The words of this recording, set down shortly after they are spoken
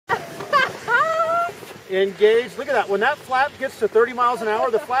Engage. Look at that. When that flap gets to 30 miles an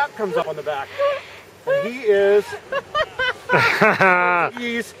hour, the flap comes up on the back. And he is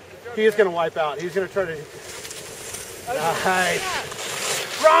going to wipe out. He's going to try to... Nice.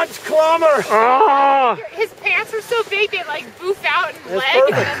 Bronze climber! Oh. His pants are so big they like boof out and leg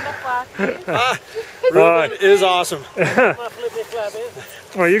perfect. and then the flap. Ruben is awesome.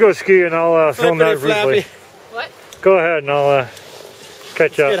 Well, you go skiing, I'll film that briefly. What? Go ahead and I'll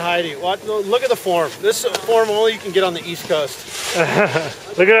catch up. Get Heidi. Look at the form. This form only you can get on the East Coast.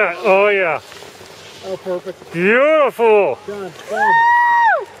 Look at that. Oh, yeah. Oh, perfect. Beautiful. Done.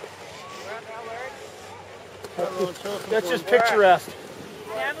 That's just picturesque.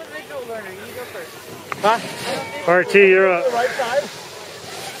 I'm a visual learner. You go first. Huh? RT, you're up. The right side?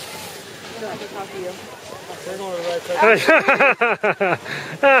 I don't have to talk to you. We're going to the right side.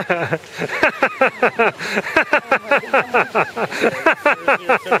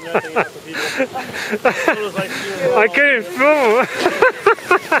 I couldn't film him.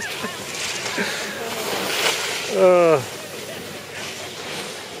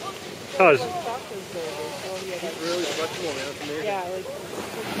 That was Really flexible, man. That's amazing. Yeah, like...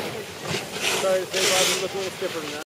 Sorry, the table was a little stiffer than that.